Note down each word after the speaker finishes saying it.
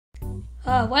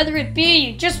Whether it be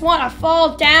you just want to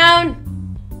fall down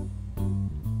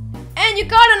and you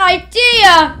got an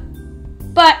idea,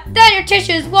 but then your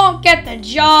tissues won't get the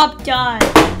job done.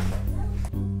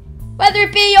 Whether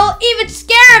it be you'll even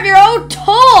scare of your own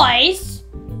toys,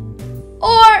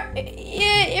 or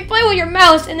you play with your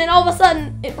mouse and then all of a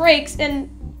sudden it breaks and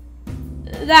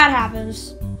that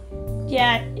happens.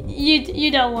 Yeah,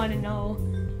 you don't want to know.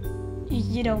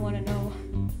 You don't want to know.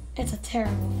 It's a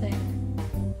terrible thing.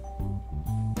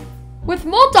 With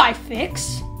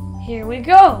MultiFix, here we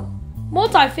go.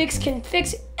 MultiFix can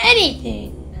fix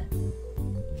anything.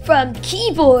 From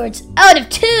keyboards out of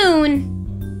tune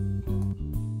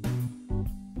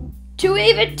to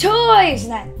even toys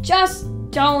that just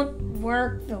don't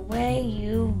work the way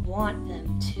you want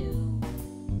them to.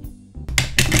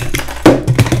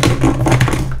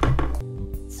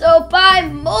 So buy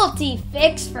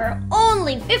MultiFix for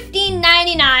only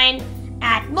 $15.99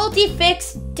 at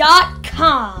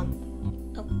multifix.com.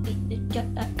 Oh,